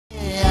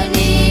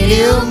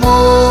you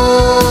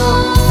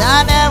more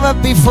than ever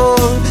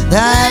before,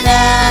 than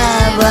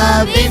ever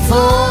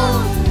before.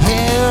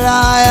 Here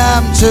I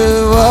am to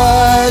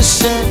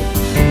worship,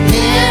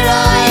 here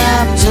I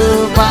am to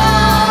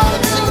bow.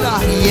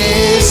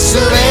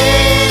 Yeshuve,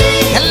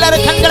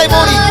 ellarum kangalai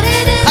moodi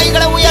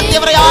kaigala uyarthi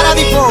avarai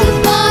aaradhippom.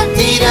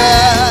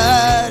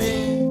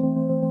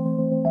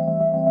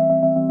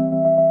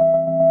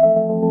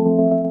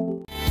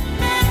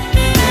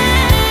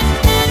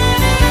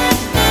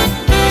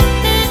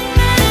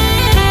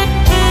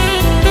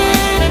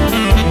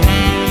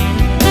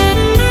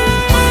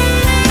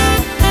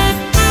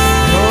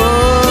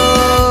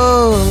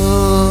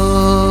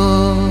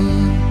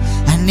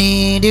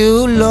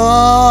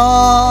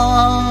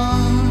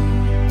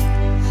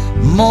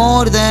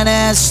 More than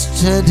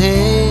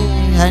yesterday,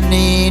 I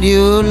need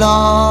you,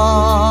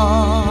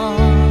 Lord.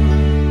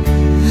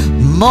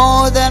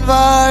 More than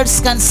words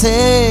can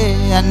say,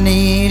 I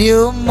need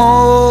you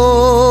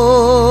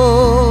more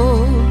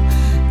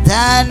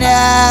than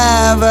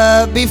ever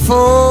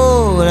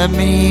before. I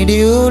need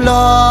you,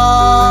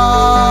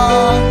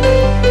 Lord.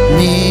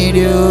 Need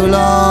you,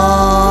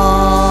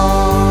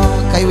 Lord.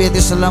 கை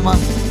உயர்த்தி சொல்லலாமா?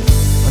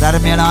 ஒரு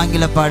அருமையான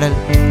ஆங்கில பாடல்.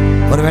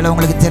 ஒருவேளை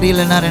உங்களுக்கு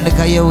தெரியலன்னா ரெண்டு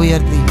கையை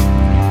உயர்த்தி,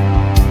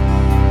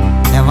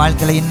 என்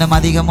வாழ்க்கையில இன்னும்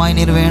அதிகமாய்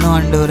நீர் வேணும்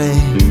ஆண்டவரே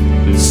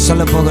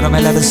சொல்ல போகிறோம்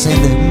எல்லாரும்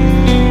சேர்ந்து.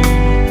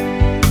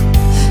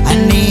 I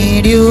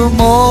need you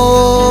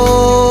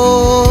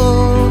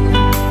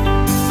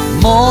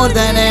more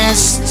than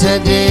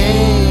yesterday.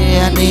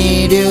 I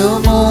need you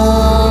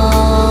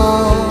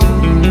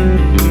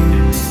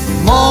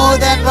more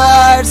than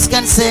words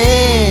can say.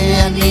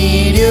 I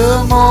need you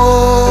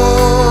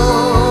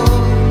more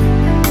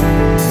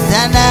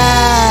than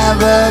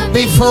ever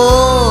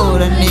before.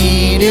 I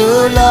need you,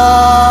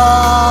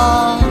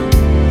 Lord.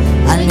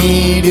 I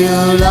need you,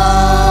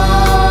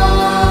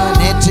 Lord.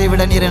 நேற்றை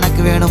விட நீர்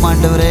எனக்கு வேணும்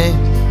ஆண்டவரே.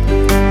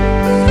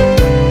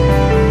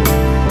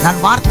 நான்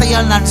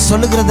வார்த்தையால் நான்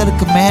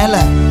சொல்லுகிறதற்கு மேல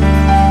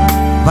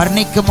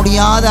வர்ணிக்க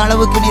முடியாத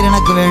அளவுக்கு நீர்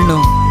எனக்கு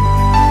வேண்டும்.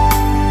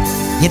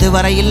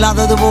 இதுவரை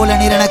இல்லாதது போல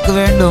நீர் எனக்கு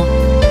வேண்டும்.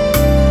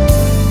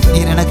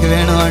 நீர் எனக்கு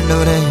வேணும்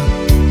ஆண்டவரே.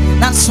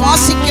 நான்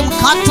சுவாசிக்கும்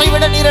காற்றை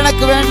விட நீர்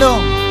எனக்கு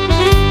வேண்டும்.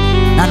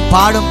 நான்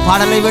பாடும்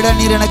பாடலை விட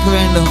நீர் எனக்கு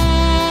வேண்டும்.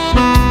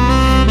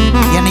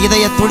 என்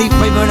இதய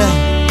துடிப்பை விட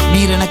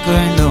நீர் எனக்கு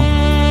வேண்டும்.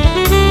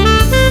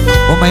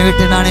 உம்மை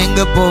விட்டு நான்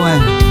எங்க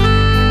போவேன்?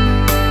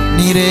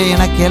 நீரே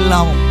எனக்கு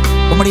எல்லாம்.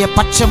 உம்முடைய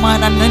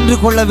பட்சமாய் நான் நின்று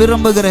கொள்ள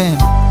விரும்புகிறேன்.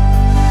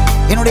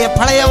 என்னுடைய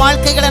பழைய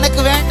வாழ்க்கைகள்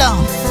எனக்கு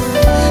வேண்டாம்.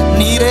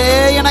 நீரே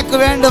எனக்கு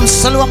வேண்டும்.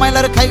 சொல்லுவோமா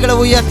எல்லாரும் கைகளை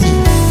உயர்த்தி.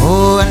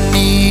 Oh, I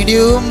need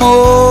you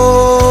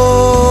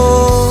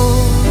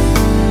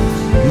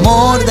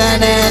more than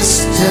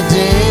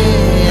yesterday.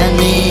 I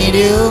need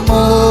you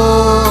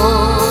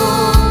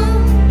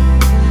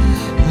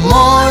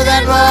more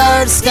than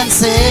words can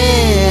say.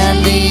 I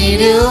need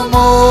you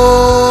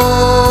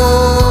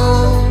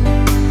more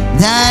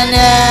than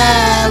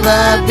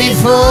ever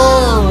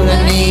before. I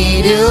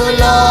need you,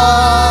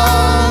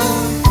 Lord.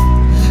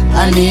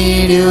 I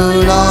need you,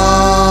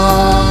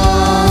 Lord.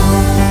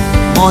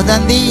 More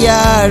than the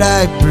air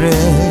I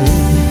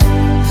breathe,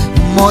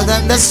 more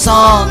than the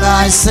song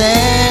I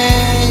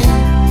sing,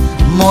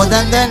 more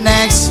than the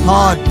next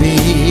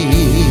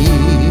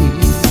heartbeat,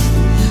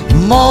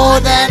 more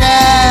than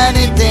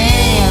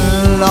anything,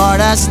 Lord,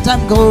 as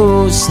time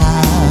goes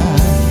on,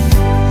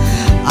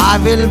 I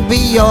will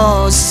be your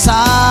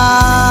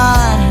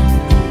son.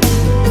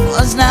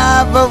 Because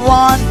never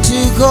want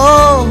to go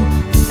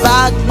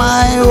back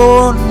my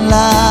own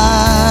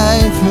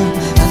life.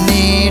 I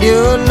need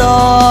you,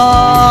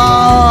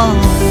 Lord,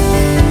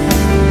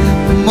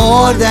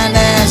 more than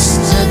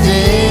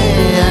yesterday.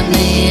 I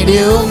need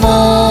you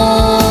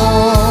more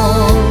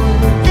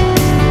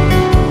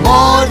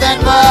than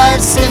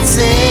words can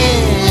say.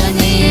 I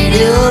need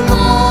you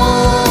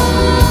more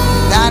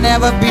than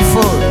ever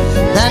before,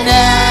 than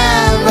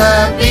ever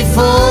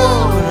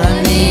before. I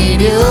need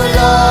you,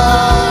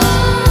 Lord.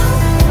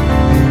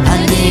 I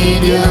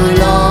need you,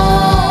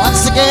 Lord.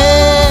 Once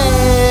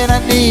again, I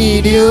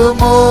need you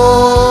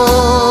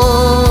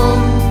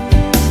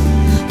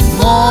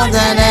more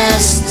than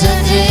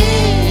yesterday.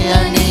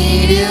 I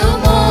need you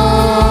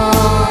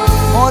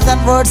more than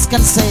words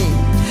can say.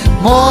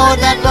 More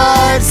than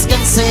words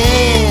can say.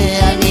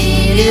 I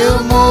need you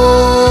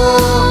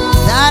more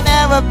than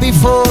ever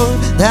before,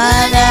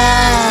 than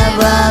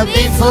ever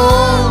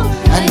before.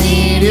 I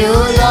need you,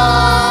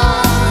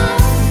 Lord.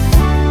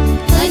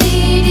 I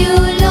need you,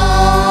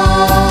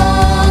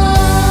 Lord.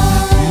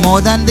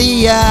 More than the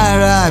air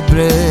I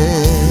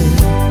breathe,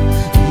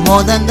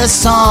 more than the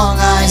song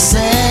I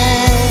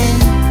sing,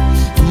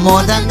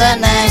 more than the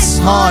next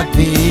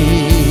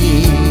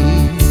heartbeat,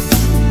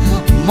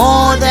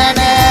 more than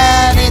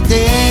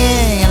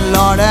anything,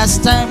 Lord, as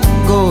time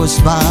goes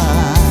by,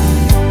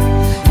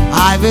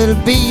 I will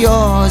be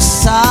your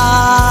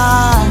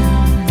son.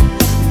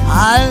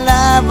 I'll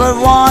never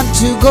want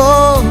to go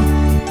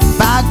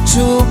back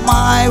to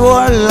my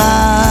old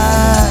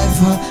life.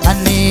 I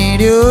need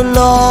you,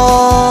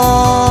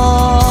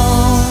 Lord.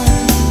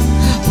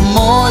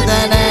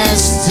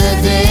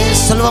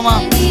 சொல்லுவோமா?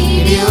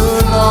 Need you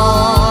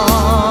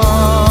Lord,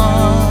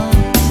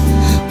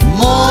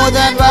 more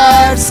than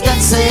words can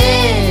say.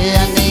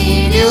 I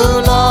need you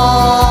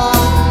Lord.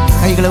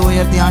 கைகளை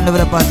உயர்த்தி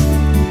ஆண்டவரை பார்த்து,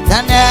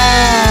 than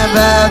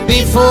ever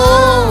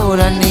before.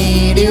 I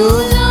need you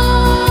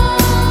Lord,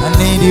 I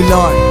need you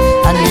Lord,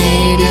 I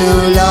need you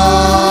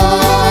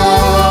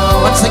Lord.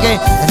 Once again,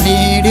 I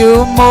need you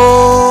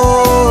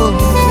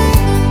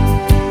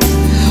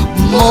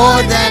more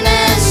than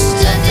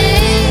yesterday.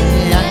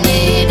 I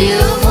need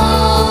you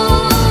more.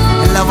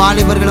 எல்லா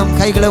வாலிபர்களும்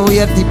கைகளை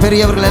உயர்த்தி,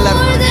 பெரியவர்கள்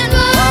எல்லாரும்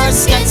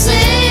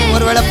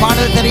ஒருவேளை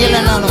பாடல்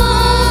தெரியலனாலும்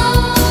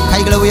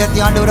கைகளை உயர்த்தி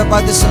ஆண்டவரை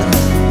பார்த்து சொல்லுங்க,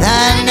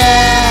 than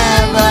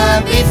never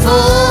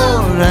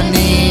before. I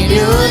need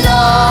you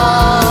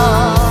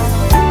Lord,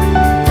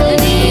 I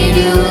need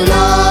you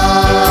Lord.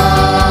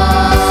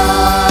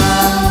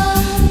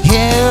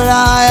 Here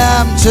I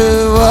am to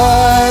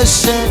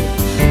worship,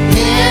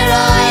 here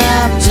I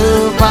am to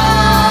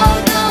bow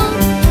down,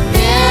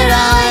 here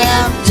I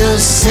am to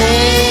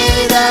say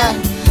that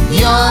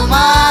you're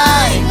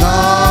my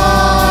God.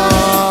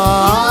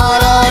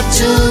 All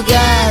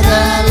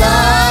together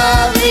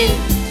lovely,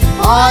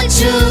 all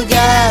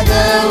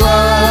together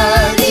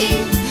worthy,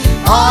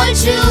 all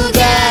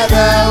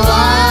together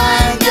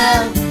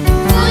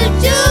wonderful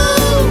to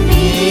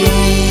me.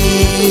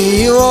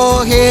 Oh,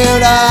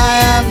 here I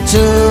am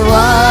to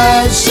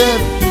worship,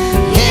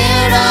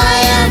 here I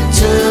am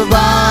to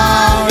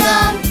bow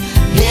down,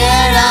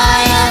 here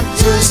I am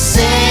to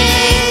say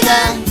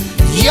that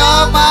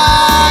you're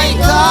my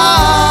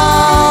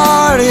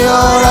God.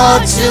 You're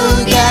all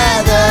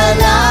together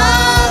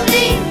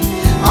lovely,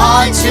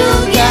 all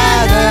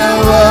together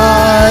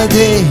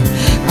worthy,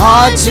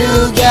 all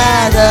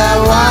together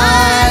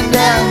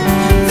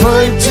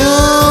wonderful to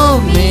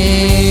me.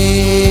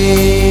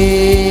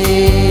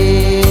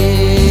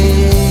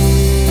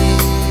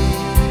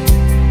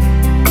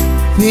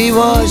 We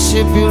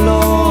worship you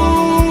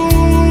Lord.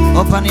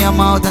 Open your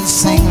mouth and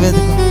sing with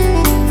God.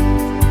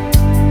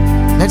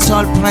 Let's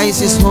all praise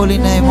his holy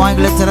name.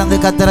 வாய்களை திறந்து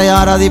கர்த்தரை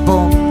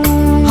ஆராதிப்போம்.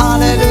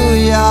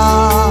 Hallelujah,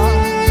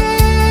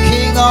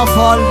 King of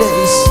all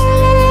days,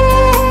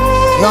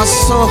 you are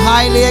so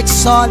highly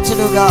exalted,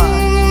 O God.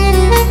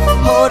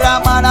 Oh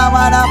Ramana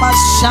Mana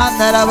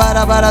Shandara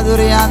Barabara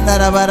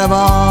Duriandara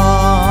Baraba,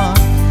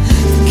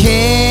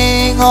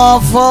 King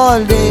of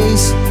all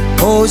days,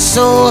 oh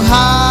so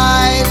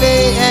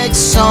highly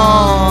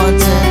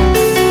exalted,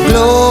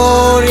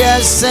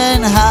 glorious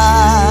in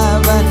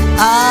heaven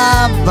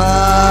above.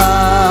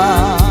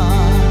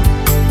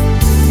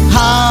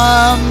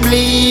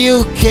 Humbly you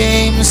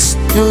came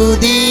to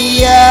the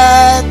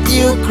earth,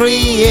 you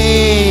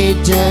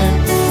created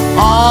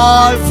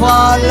all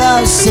for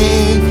love's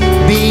sake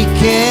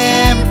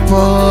became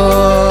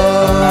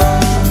poor.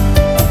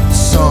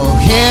 So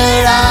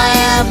here I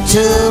am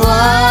to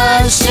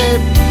worship,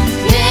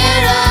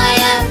 here I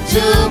am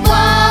to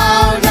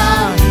bow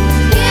down,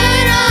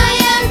 here I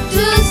am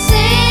to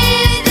say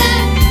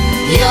that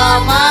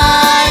you're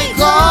my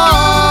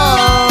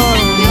God.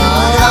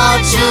 You're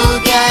all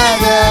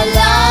together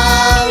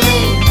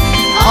lovely,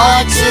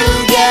 all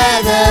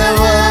together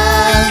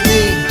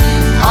worthy,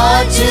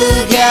 all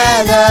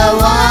together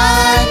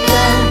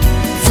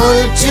wonderful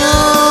to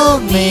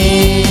me.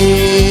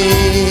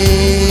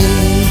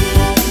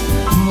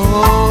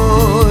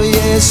 Oh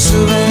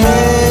Yeshuve,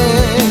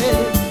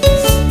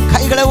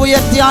 கைகளை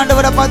உயர்த்தி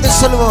ஆண்டவரை பார்த்து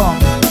சொல்வோம்,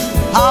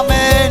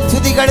 ஆமென்.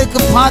 துதிகளுக்கு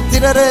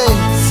பாத்திரரே,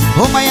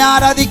 உம்மை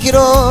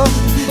ஆராதிக்கிறோம்.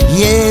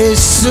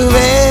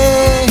 இயேசுவே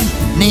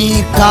நீ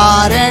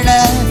காரண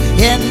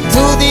என்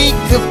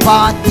துதிக்கு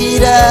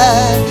பாத்திர,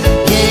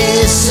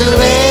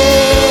 இயேசுவே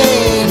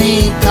நீ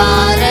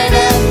காரண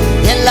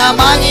எல்லா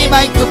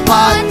மகிமைக்கு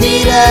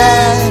பாத்திர,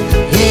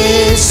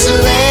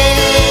 இயேசுவே.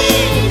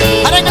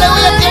 கரங்களை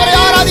உயர்த்தி அவரை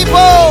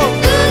ஆராதிப்போம்.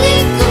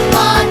 துதிக்கு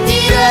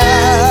பாத்திர,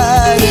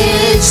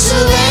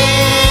 இயேசுவே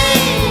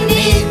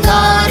நீ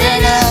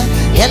காரண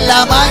எல்லா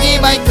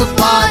மகிமைக்கு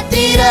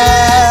பாத்திர,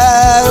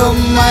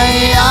 உம்மை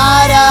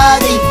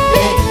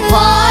ஆராதிப்பேன்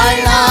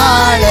வாழ்நாளெல்லாம்,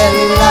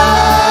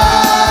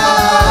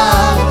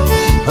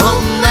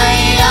 உம்மை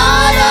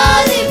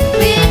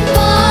ஆராதிப்பேன்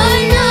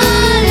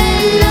வாழ்நாளெல்லாம்.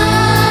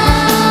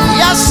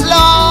 Yes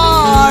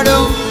Lord,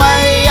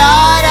 உம்மை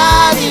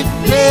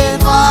ஆராதிப்பேன்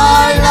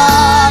வாழ்நாளெல்லாம்,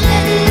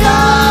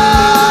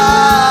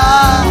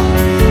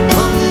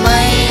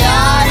 உம்மை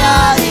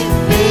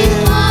ஆராதிப்பேன்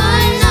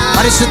வாழ்நாளெல்லாம்.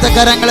 பரிசுத்த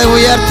கரங்களை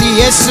உயர்த்தி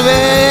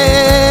இயேசுவே,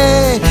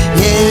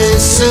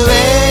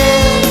 இயேசுவே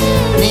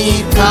நீ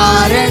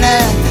காரண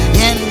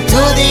என்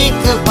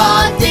துதிக்கு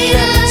பாத்திர.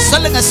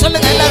 சொல்லுங்க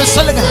சொல்லுங்க எல்லாரும்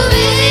சொல்லுங்க.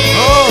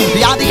 ஓ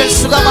வியாதிகள்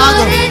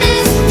சுகமாகும்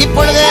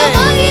இப்பொழுதே.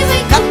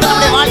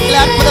 கர்த்தருடைய வாழ்க்கையில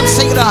அற்புதம்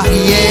செய்கிறார்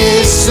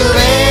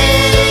இயேசுவே.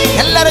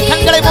 எல்லாரும்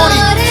கண்களை மூடி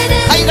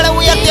கைகளை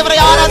உயர்த்தி அவரை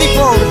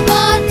ஆராதிப்போம்.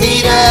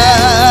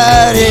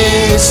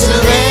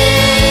 இயேசுவே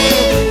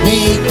நீ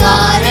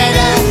காரண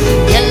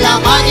எல்லா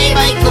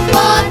மகிமைக்கு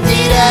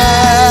பாத்திர,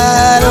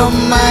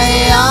 உம்மை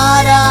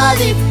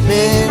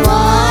ஆராதிப்பேன்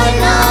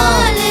வாழ்நாளெல்லாம்,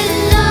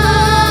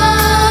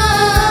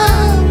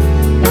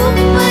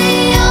 உம்மை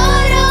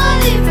ஆராதிப்பேன்.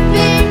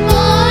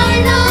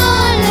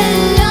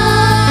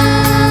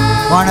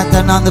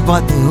 அண்ணாந்து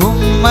பார்த்து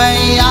உம்மை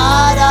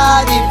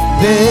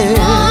ஆராதிப்பேன்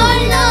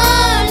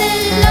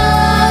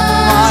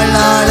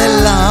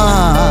வாழ்நாளெல்லாம்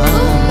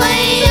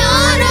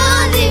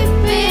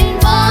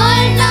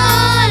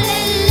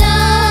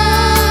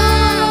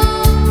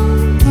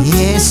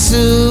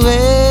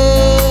இயேசுவே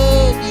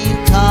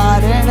நீர்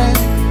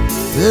காரணம்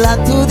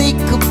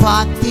துதிக்கு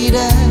பாத்திர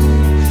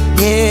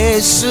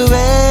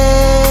இயேசுவே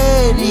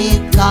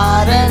நீர்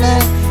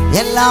காரணம்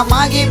எல்லா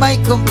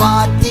மகிமைக்கும்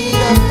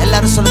பாத்திர.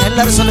 எல்லாரும் சொல்லுங்க,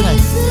 எல்லாரும் சொல்லுங்க,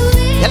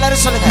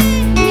 எல்லாரும் சொல்லுங்க.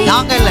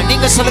 நாங்க இல்ல,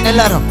 நீங்க சொல்லுங்க.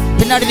 எல்லாரும்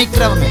பின்னாடி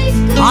நிக்கிறவங்க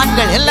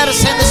ஆண்கள் எல்லாரும்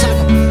சேர்ந்து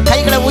சொல்லுங்க.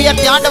 கைகளை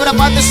உயர்த்தி ஆண்டவரை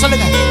பார்த்து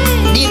சொல்லுங்க,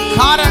 நீர்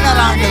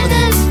காரணர் ஆண்டவரே.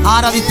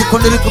 ஆராதித்துக்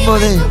கொண்டிருக்கும்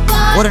போது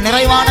ஒரு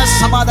நிறைவான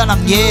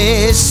சமாதானம்.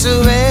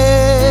 இயேசுவே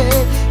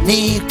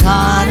நீர்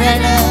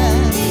காரணர்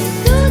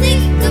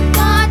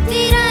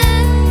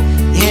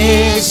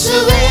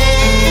இயேசுவே.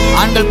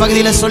 ஆண்கள்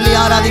பகுதியில் சொல்லி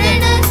ஆராதிங்க.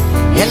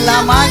 எல்லா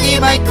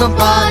மகிமைக்கும்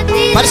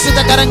பரிசுத்த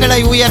கரங்களை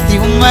உயர்த்தி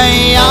உம்மை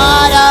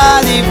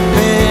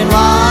ஆராதிப்பேன்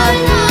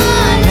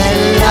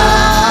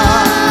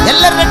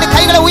எல்லாரும் ரெண்டு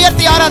கைகளை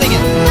உயர்த்தி ஆராதிங்க.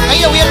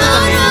 கையை உயர்த்தி,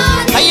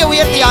 கையை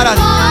உயர்த்தி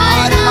ஆராதிங்க.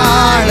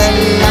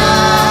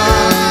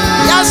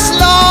 Yes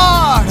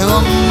Lord,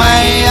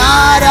 உம்மை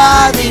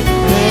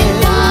ஆராதிப்பேன்.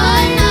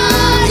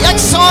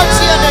 Exalt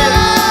your name.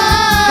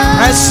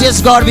 Precious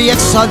God, we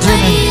exalt your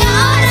name.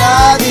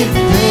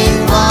 ஆராதிப்பேன்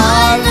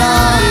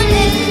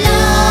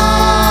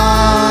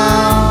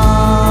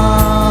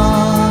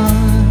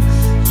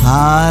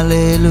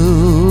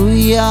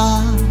Hallelujah,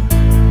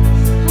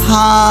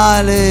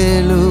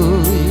 hallelujah,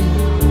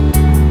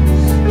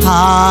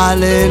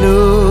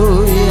 hallelujah,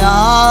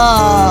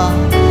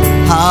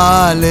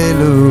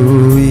 hallelujah,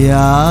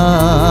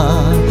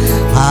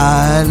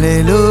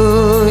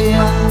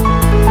 hallelujah.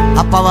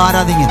 அப்பாவை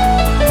ஆராதிங்க.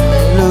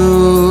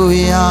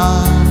 Hallelujah,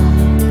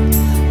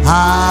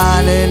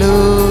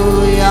 hallelujah,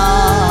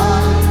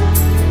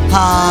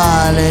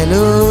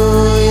 hallelujah.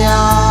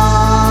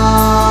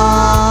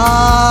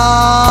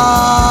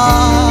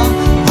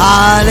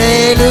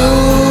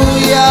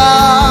 Hallelujah,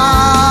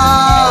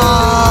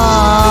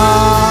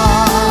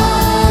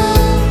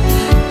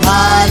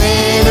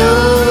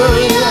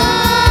 hallelujah.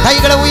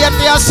 கைகளை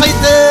உயர்த்தி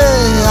அசைத்து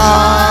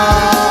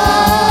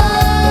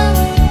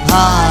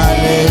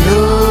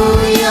hallelujah.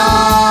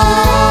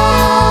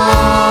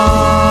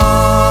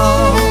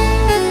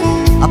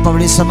 அப்ப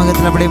அப்படி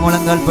சமூகத்தில் அப்படியே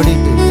முழங்கால்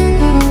படிட்டு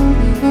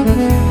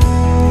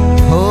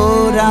ஓ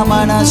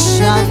Ramana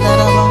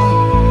சாந்தரவா.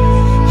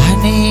 I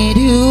need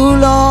you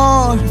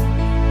Lord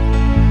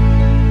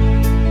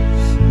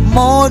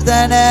more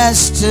than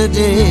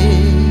yesterday.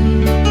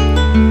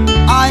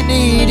 I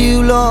need you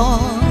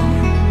Lord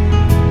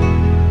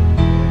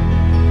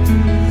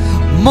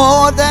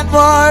more than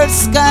words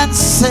can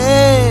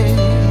say.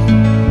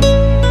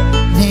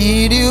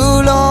 Need you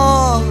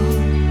Lord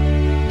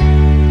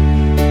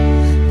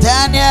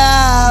than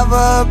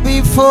ever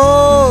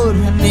before.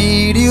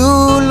 Need you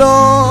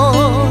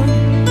Lord,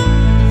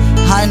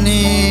 I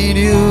need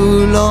you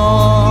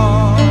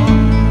Lord.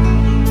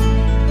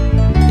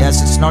 Yes,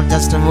 it's not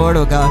just a word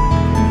of God,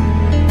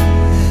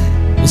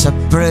 it's a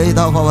breath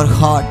of our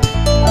heart.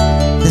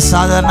 இது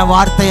சாதாரண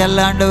வார்த்தை அல்ல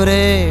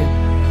ஆண்டவரே.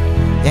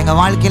 எங்க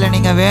வாழ்க்கையில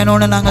நீங்க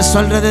வேணும்னு நாங்க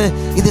சொல்றது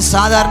இது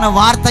சாதாரண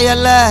வார்த்தை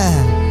அல்ல.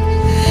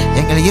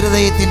 எங்கள்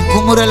இருதயத்தின்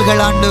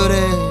குமுறல்கள்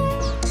ஆண்டவரே.